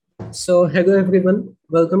Hello everyone.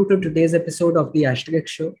 Welcome to today's episode of the Astrix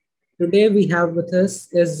Show. Today we have with us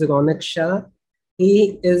is Raunak Shah.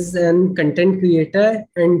 He is an content creator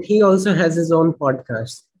and he also has his own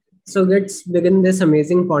podcast. So let's begin this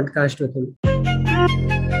amazing podcast with him.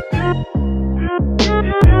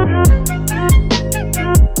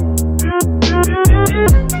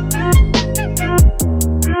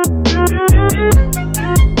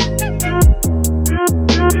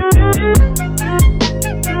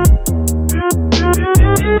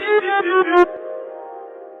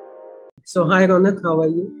 So hi Raunak, how are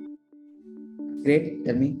you? Great.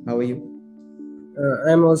 Tell me, how are you?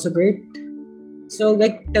 I'm also great. So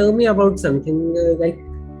tell me about something.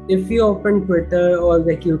 If you open Twitter or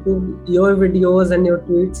YouTube, your videos and your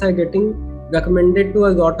tweets are getting recommended to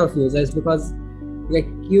a lot of users because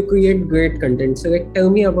you create great content. So tell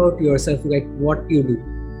me about yourself, what you do.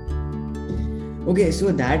 Okay,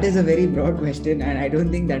 so that is a very broad question, and I don't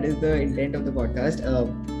think that is the intent of the podcast.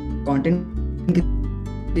 Content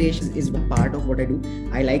creation is one part of what I do.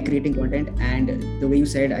 I like creating content, and the way you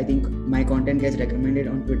said, I think my content gets recommended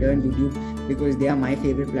on Twitter and YouTube because they are my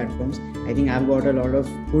favorite platforms. I think I've got a lot of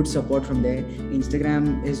good support from there.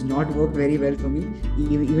 Instagram has not worked very well for me.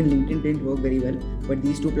 Even LinkedIn didn't work very well, but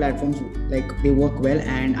these two platforms, they work well,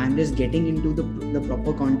 and I'm just getting into the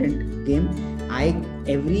proper content game.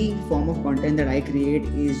 Every form of content that I create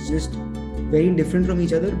is just very different from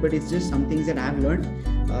each other, but it's just some things that I've learned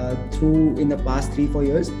through in the past 3-4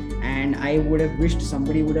 years, and I would have wished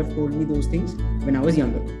somebody would have told me those things when I was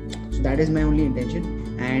younger. So that is my only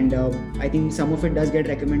intention, and I think some of it does get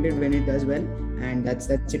recommended when it does well, and that's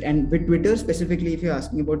it. And with Twitter specifically, if you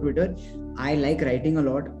ask me about Twitter, I like writing a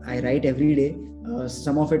lot. I write every day,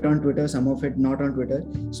 some of it on Twitter, some of it not on Twitter,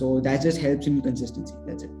 so that just helps in consistency.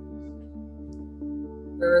 That's it.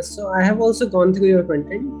 So I have also gone through your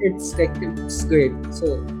content. It's great.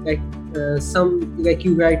 So some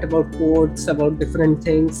you write about quotes about different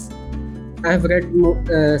things. I have read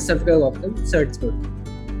several of them, so it's good.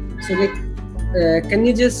 So can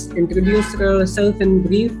you just introduce yourself in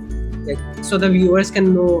brief, so the viewers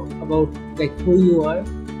can know about who you are?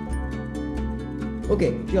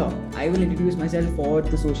 Okay, sure. I will introduce myself for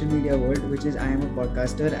the social media world, which is I am a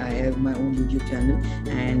podcaster. I have my own YouTube channel,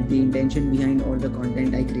 and the intention behind all the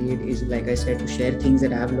content I create is, like I said, to share things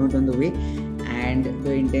that I have learned on the way. And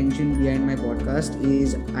the intention behind my podcast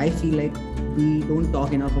is I feel like we don't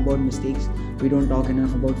talk enough about mistakes. We don't talk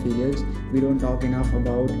enough about failures. We don't talk enough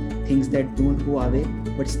about things that don't go our way,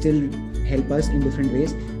 but still help us in different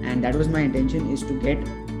ways. And that was my intention, is to get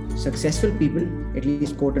successful people, at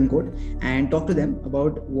least quote unquote, and talk to them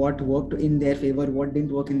about what worked in their favor, what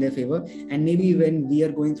didn't work in their favor, and maybe when we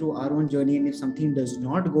are going through our own journey, and if something does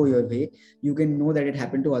not go your way, you can know that it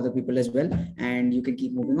happened to other people as well, and you can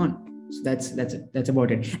keep moving on. So that's it. That's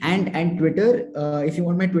about it. And Twitter, if you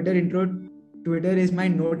want my Twitter intro, Twitter is my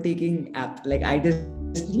note-taking app. I just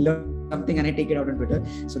learn something and I take it out on Twitter.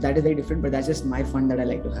 So that is very different, but that's just my fun that I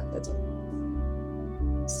like to have. That's it.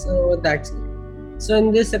 So that's it. So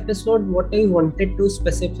in this episode, what I wanted to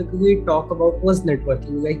specifically talk about was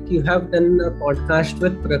networking. You have done a podcast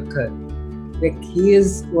with Prakhar. He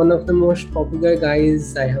is one of the most popular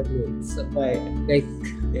guys I have known. So,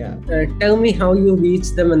 tell me how you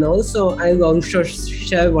reach them, and also I'll also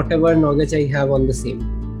share whatever knowledge I have on the same.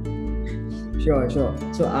 Sure. So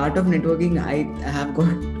art of networking,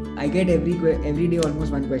 I get every day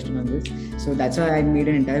almost one question on this. So that's why I made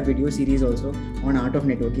an entire video series also on art of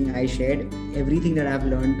networking. I shared everything that I've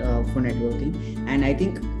learned for networking, and I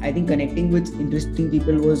think connecting with interesting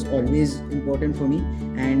people was always important for me.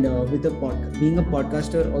 And with being a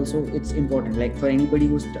podcaster also, it's important. For anybody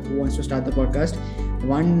who wants to start the podcast,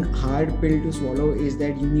 one hard pill to swallow is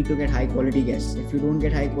that you need to get high quality guests. If you don't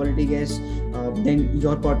get high quality guests, then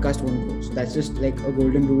your podcast won't grow. So that's just a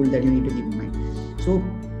golden rule that you need to keep in mind. So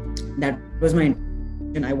that was my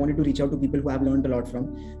intention. I wanted to reach out to people who I've learned a lot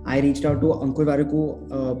from. I reached out to Ankur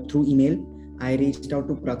Varuku through email. I reached out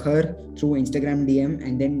to Prakhar through Instagram DM,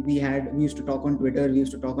 and then we used to talk on Twitter, we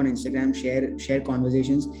used to talk on Instagram, share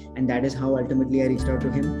conversations, and that is how ultimately I reached out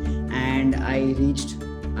to him. And I reach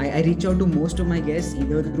out to most of my guests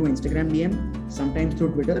either through Instagram DM, sometimes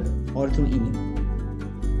through Twitter, or through email.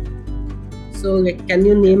 So can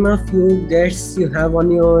you name a few guests you have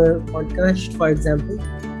on your podcast, for example?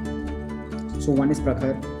 So one is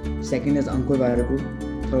Prakhar, second is Ankur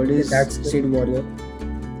Varuku, third is Sid Warrior,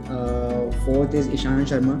 fourth is Ishan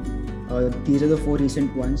Sharma. These are the 4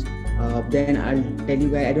 recent ones. Then I'll tell you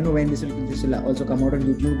guys, I don't know when this will also come out on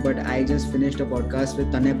YouTube, but I just finished a podcast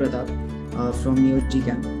with Tanay Pratap from Neo G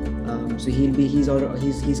Camp. So he's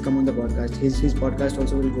come on the podcast. His podcast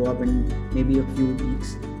also will go up in maybe a few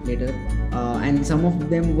weeks. later. And some of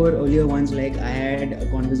them were earlier ones. Like I had a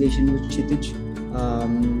conversation with Kshitij.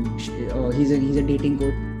 He's a dating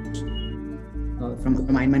coach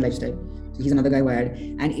from Iron Man Lifestyle. So he's another guy who I had.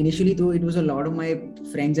 And initially, though, it was a lot of my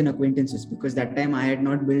friends and acquaintances, because that time I had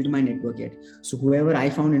not built my network yet. So whoever I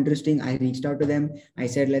found interesting, I reached out to them. I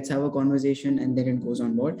said, let's have a conversation, and then it goes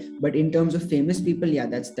on board. But in terms of famous people, yeah,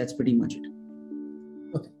 that's pretty much it.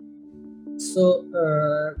 Okay. So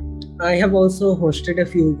I have also hosted a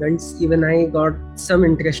few events. Even I got some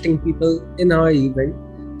interesting people in our event.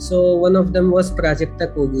 So one of them was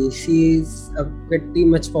Prajakta Kogi. She's a pretty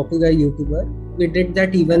much popular YouTuber. We did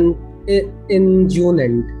that even in June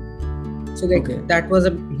end. So like that was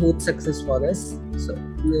a huge success for us. So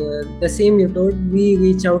the same you told, we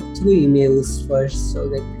reach out through emails first. So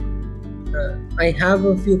like I have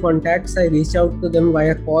a few contacts. I reach out to them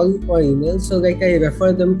via call or email. So like I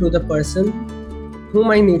refer them to the person whom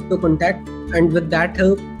I need to contact, and with that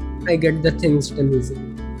help, I get the things done easily.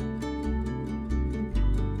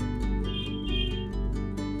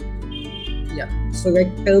 Yeah. So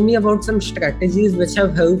like tell me about some strategies which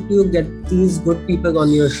have helped you get these good people on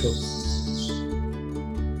your show.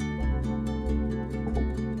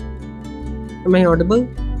 Am I audible?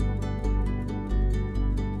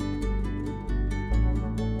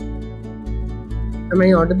 Am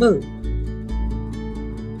I audible?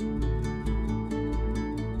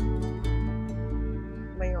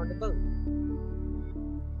 Am I audible?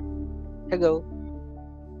 Hello?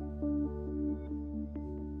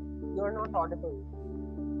 You are not audible.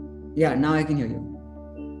 Yeah, now I can hear you.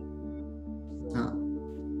 So,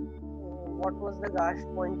 what was the last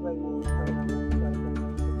point where you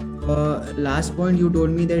last point you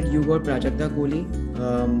told me that you got Prajakta Kohli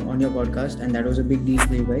on your podcast, and that was a big deal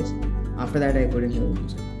for you guys. After that, I couldn't hear what you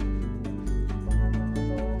said.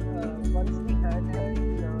 So once we had her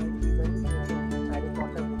in our events, Harry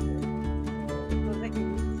Potter video, it was a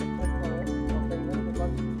huge success for us of the event,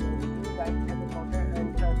 because we liked Harry Potter and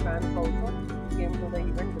her fans also came to the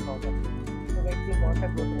event because of it. So like we got a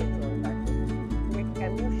good reach on that. So like,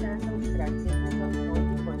 can you share some strategies on how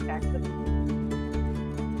you contact the people?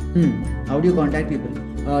 How do you contact people?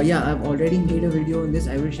 Yeah, I've already made a video on this.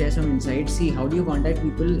 I will share some insights. See, how do you contact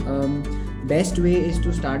people? Best way is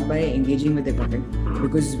to start by engaging with the content,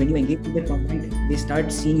 because when you engage with the content, they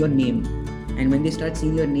start seeing your name, and when they start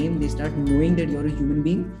seeing your name, they start knowing that you're a human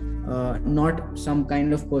being, not some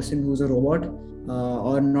kind of person who's a robot,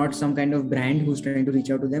 or not some kind of brand who's trying to reach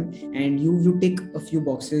out to them. And you tick a few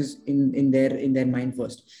boxes in their mind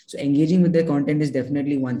first. So engaging with their content is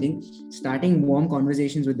definitely one thing. Starting warm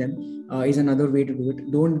conversations with them is another way to do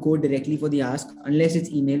it. Don't go directly for the ask unless it's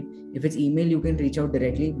email. If it's email, you can reach out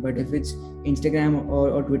directly, but if it's Instagram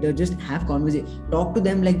or Twitter, just have conversation. Talk to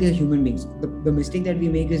them like they're human beings. The mistake that we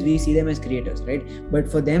make is we see them as creators, right? But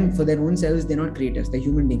for them, for their own selves, they're not creators, they're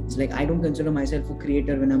human beings. Like I don't consider myself a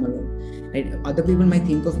creator when I'm alone, right? Other people might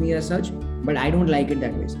think of me as such, but I don't like it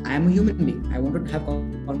that way. I am a human being. I want to have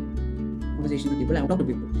conversations with people. I want to talk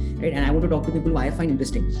to people, right? And I want to talk to people who I find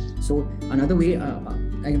interesting. So another way,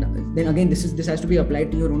 then again, this has to be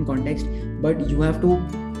applied to your own context, but you have to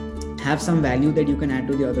have some value that you can add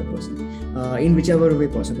to the other person in whichever way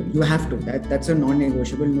possible. You have to. That's a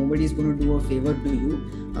non-negotiable. Nobody's going to do a favor to you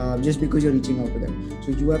just because you're reaching out to them. So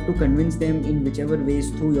you have to convince them in whichever ways,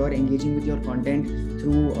 through your engaging with your content,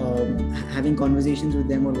 through having conversations with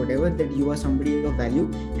them or whatever, that you are somebody of value,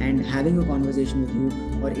 and having a conversation with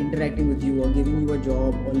you or interacting with you or giving you a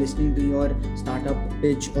job or listening to your startup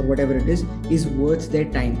pitch or whatever it is worth their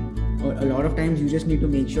time. A lot of times you just need to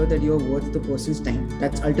make sure that you're worth the person's time.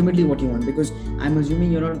 That's ultimately what you want, because I'm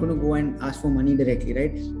assuming you're not going to go and ask for money directly,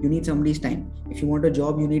 right? You need somebody's time. If you want a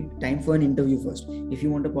job, you need time for an interview first. If you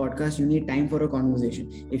want a podcast, you need time for a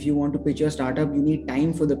conversation. If you want to pitch your startup, you need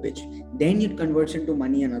time for the pitch. Then it converts into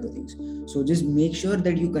money and other things. So just make sure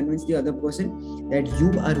that you convince the other person that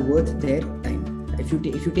you are worth their time. If you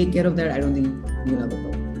take care of that, I don't think you'll have a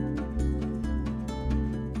problem.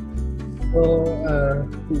 So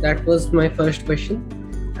that was my first question.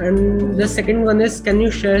 And the second one is, can you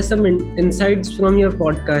share some insights from your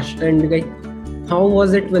podcast, and like how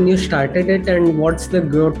was it when you started it, and what's the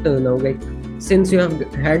growth till now? Like since you have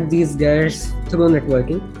had these guests through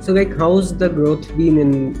networking, so like how's the growth been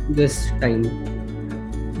in this time?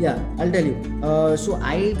 Yeah, I'll tell you. So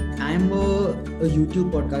I am a YouTube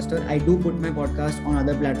podcaster. I do put my podcast on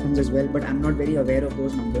other platforms as well, but I'm not very aware of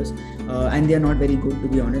those numbers, and they are not very good, to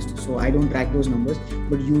be honest. So I don't track those numbers.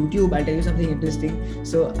 But YouTube, I'll tell you something interesting.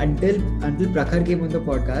 So until Prakhar came on the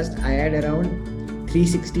podcast, I had around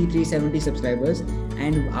 360, 370 subscribers,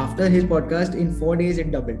 and after his podcast, in 4 days it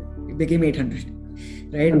doubled. It became 800.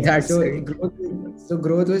 Right? That's so great. So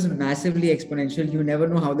growth was massively exponential. You never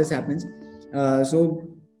know how this happens. So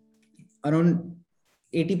around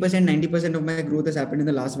 80%, 90% of my growth has happened in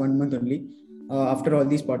the last 1 month only. After all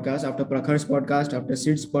these podcasts, after Prakhar's podcast, after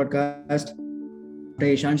Sid's podcast, after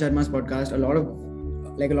Ishan Sharma's podcast, a lot of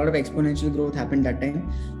exponential growth happened that time.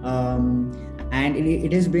 And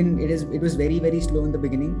it was very, very slow in the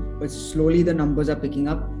beginning, but slowly the numbers are picking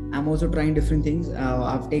up. I'm also trying different things.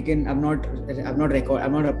 I've not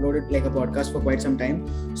uploaded like a podcast for quite some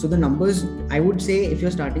time. So the numbers, I would say, if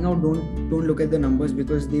you're starting out, don't look at the numbers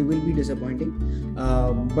because they will be disappointing.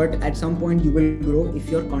 But at some point you will grow if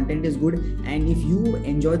your content is good and if you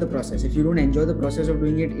enjoy the process. If you don't enjoy the process of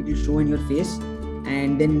doing it, it will show in your face,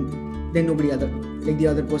 and then the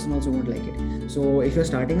other person also won't like it. So if you're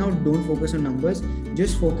starting out, don't focus on numbers,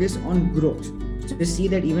 just focus on growth. Just see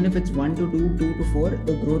that even if it's 1 to 2, 2 to 4,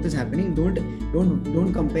 the growth is happening.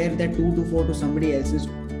 Don't compare that 2 to 4 to somebody else's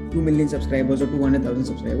 2 million subscribers or 200,000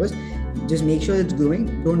 subscribers. Just make sure it's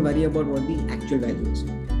growing. Don't worry about what the actual value is.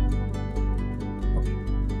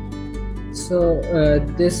 So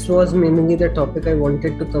this was mainly the topic I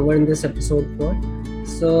wanted to cover in this episode for.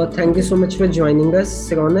 So thank you so much for joining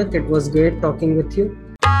us, Raunak. It was great talking with you.